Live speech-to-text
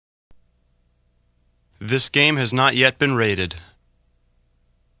This game has not yet been rated.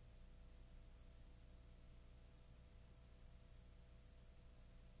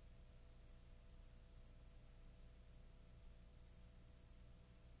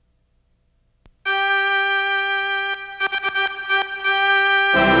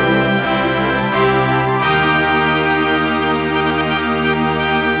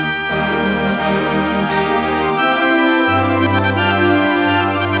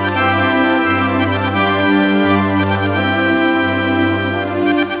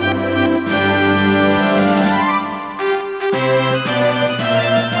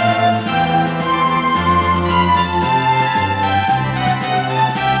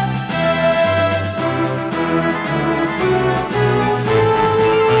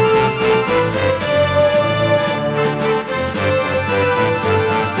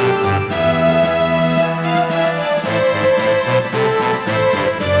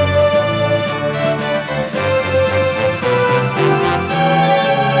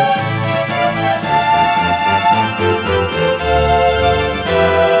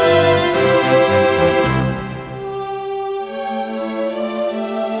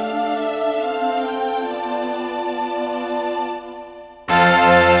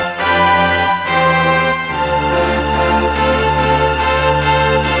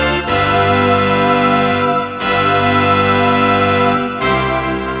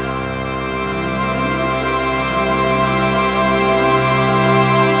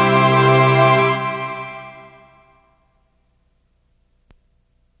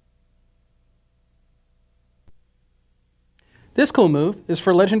 This cool move is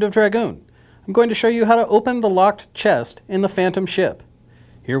for Legend of Dragoon. I'm going to show you how to open the locked chest in the Phantom ship.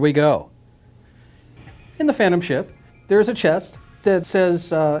 Here we go. In the Phantom ship, there is a chest that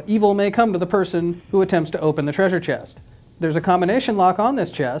says evil may come to the person who attempts to open the treasure chest. There's a combination lock on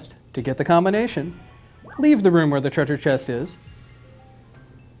this chest. To get the combination, leave the room where the treasure chest is.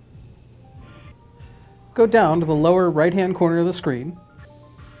 Go down to the lower right-hand corner of the screen,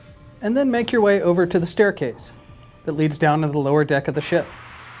 and then make your way over to the staircase that leads down to the lower deck of the ship.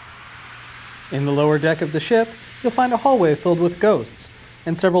 In the lower deck of the ship, you'll find a hallway filled with ghosts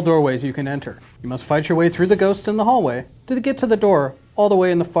and several doorways you can enter. You must fight your way through the ghosts in the hallway to get to the door all the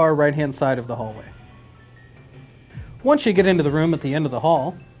way in the far right-hand side of the hallway. Once you get into the room at the end of the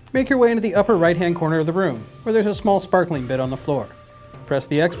hall, make your way into the upper right-hand corner of the room, where there's a small sparkling bit on the floor. Press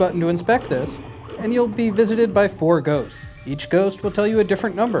the X button to inspect this, and you'll be visited by 4 ghosts. Each ghost will tell you a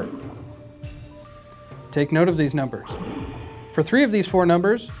different number. Take note of these numbers. For 3 of these 4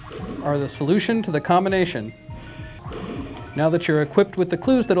 numbers are the solution to the combination. Now that you're equipped with the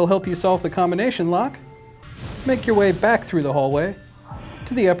clues that'll help you solve the combination lock, make your way back through the hallway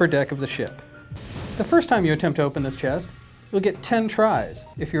to the upper deck of the ship. The first time you attempt to open this chest, you'll get 10 tries.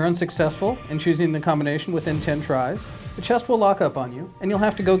 If you're unsuccessful in choosing the combination within 10 tries, the chest will lock up on you, and you'll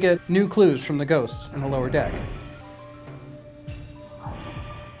have to go get new clues from the ghosts in the lower deck.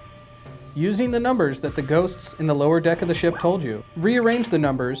 Using the numbers that the ghosts in the lower deck of the ship told you, rearrange the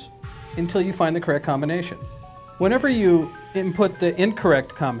numbers until you find the correct combination. Whenever you input the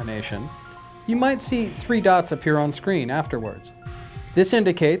incorrect combination, you might see 3 dots appear on screen afterwards. This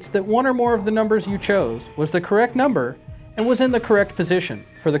indicates that 1 or more of the numbers you chose was the correct number and was in the correct position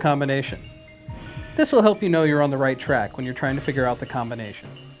for the combination. This will help you know you're on the right track when you're trying to figure out the combination.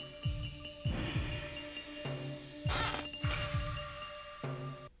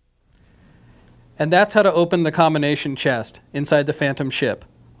 And that's how to open the combination chest inside the Phantom ship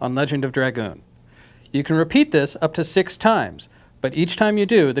on Legend of Dragoon. You can repeat this up to 6 times, but each time you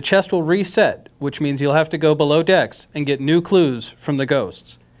do, the chest will reset, which means you'll have to go below decks and get new clues from the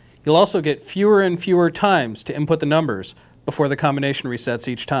ghosts. You'll also get fewer and fewer times to input the numbers before the combination resets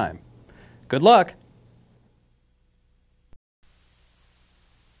each time. Good luck!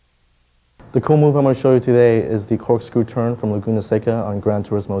 The cool move I'm going to show you today is the corkscrew turn from Laguna Seca on Gran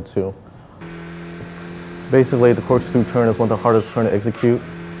Turismo 2. Basically, the corkscrew turn is one of the hardest turns to execute.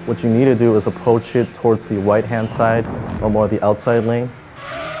 What you need to do is approach it towards the right-hand side or more the outside lane.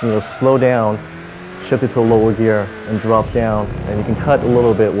 You'll slow down, shift it to a lower gear, and drop down, and you can cut a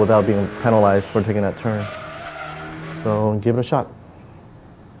little bit without being penalized for taking that turn. So give it a shot.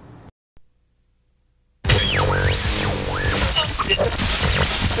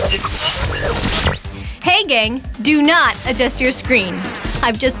 Hey gang, do not adjust your screen.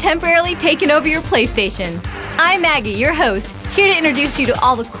 I've just temporarily taken over your PlayStation. I'm Maggie, your host, here to introduce you to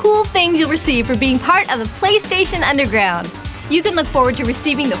all the cool things you'll receive for being part of the PlayStation Underground. You can look forward to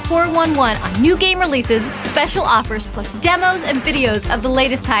receiving the 411 on new game releases, special offers, plus demos and videos of the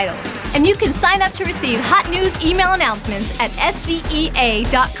latest titles. And you can sign up to receive hot news email announcements at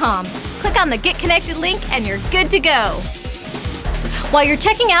scea.com. click on the Get Connected link and you're good to go. While you're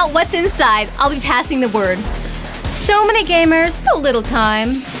checking out what's inside, I'll be passing the word. So many gamers, so little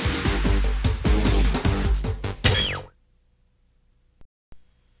time.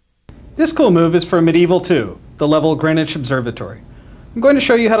 This cool move is for Medieval 2, the level Greenwich Observatory. I'm going to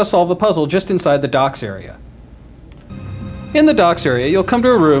show you how to solve a puzzle just inside the docks area. In the docks area, you'll come to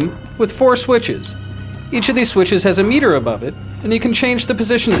a room with 4 switches. Each of these switches has a meter above it, and you can change the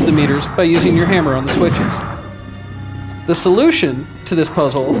positions of the meters by using your hammer on the switches. The solution to this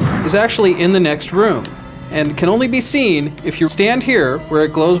puzzle is actually in the next room, and can only be seen if you stand here where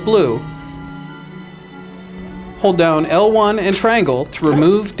it glows blue, hold down L1 and triangle to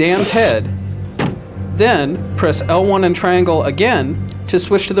remove Dan's head, then press L1 and triangle again to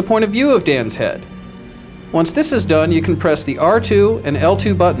switch to the point of view of Dan's head. Once this is done, you can press the R2 and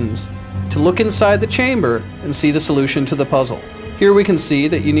L2 buttons to look inside the chamber and see the solution to the puzzle. Here we can see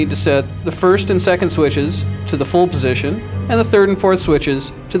that you need to set the first and second switches to the full position and the third and fourth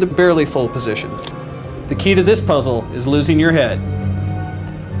switches to the barely full positions. The key to this puzzle is losing your head.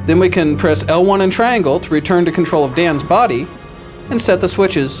 Then we can press L1 and triangle to return to control of Dan's body and set the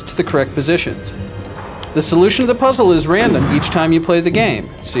switches to the correct positions. The solution to the puzzle is random each time you play the game,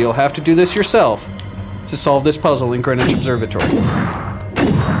 so you'll have to do this yourself to solve this puzzle in Greenwich Observatory.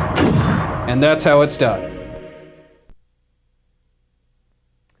 And that's how it's done.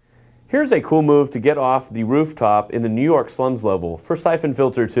 Here's a cool move to get off the rooftop in the New York slums level for Siphon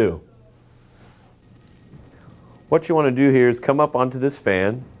Filter 2. What you want to do here is come up onto this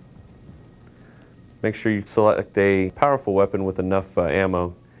fan. Make sure you select a powerful weapon with enough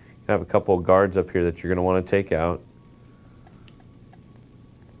ammo. You have a couple of guards up here that you're going to want to take out.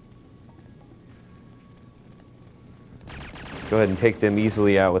 Go ahead and take them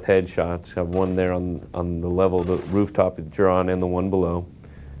easily out with headshots. Have one there on the level of the rooftop that you're on and the one below.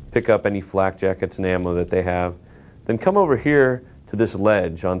 Pick up any flak jackets and ammo that they have. Then come over here to this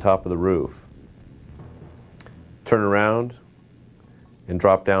ledge on top of the roof. Turn around and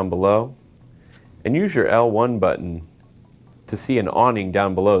drop down below. And use your L1 button to see an awning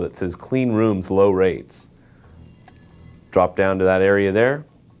down below that says Clean Rooms, Low Rates. Drop down to that area there,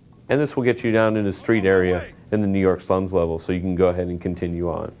 and this will get you down in the street area in the New York slums level, so you can go ahead and continue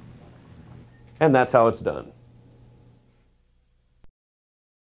on. And that's how it's done.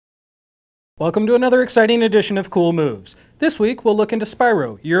 Welcome to another exciting edition of Cool Moves. This week we'll look into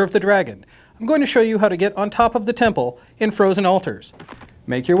Spyro, Year of the Dragon. I'm going to show you how to get on top of the temple in Frozen Altars.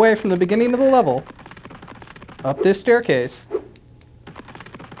 Make your way from the beginning of the level, up this staircase,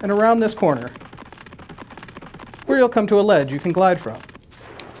 and around this corner, where you'll come to a ledge you can glide from.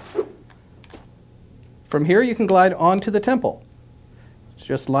 From here you can glide onto the temple.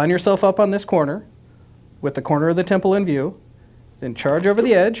 Just line yourself up on this corner, with the corner of the temple in view, then charge over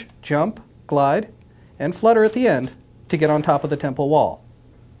the edge, jump, glide, and flutter at the end to get on top of the temple wall.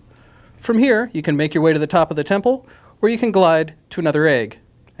 From here, you can make your way to the top of the temple, or you can glide to another egg,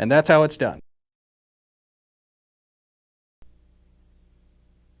 and that's how it's done.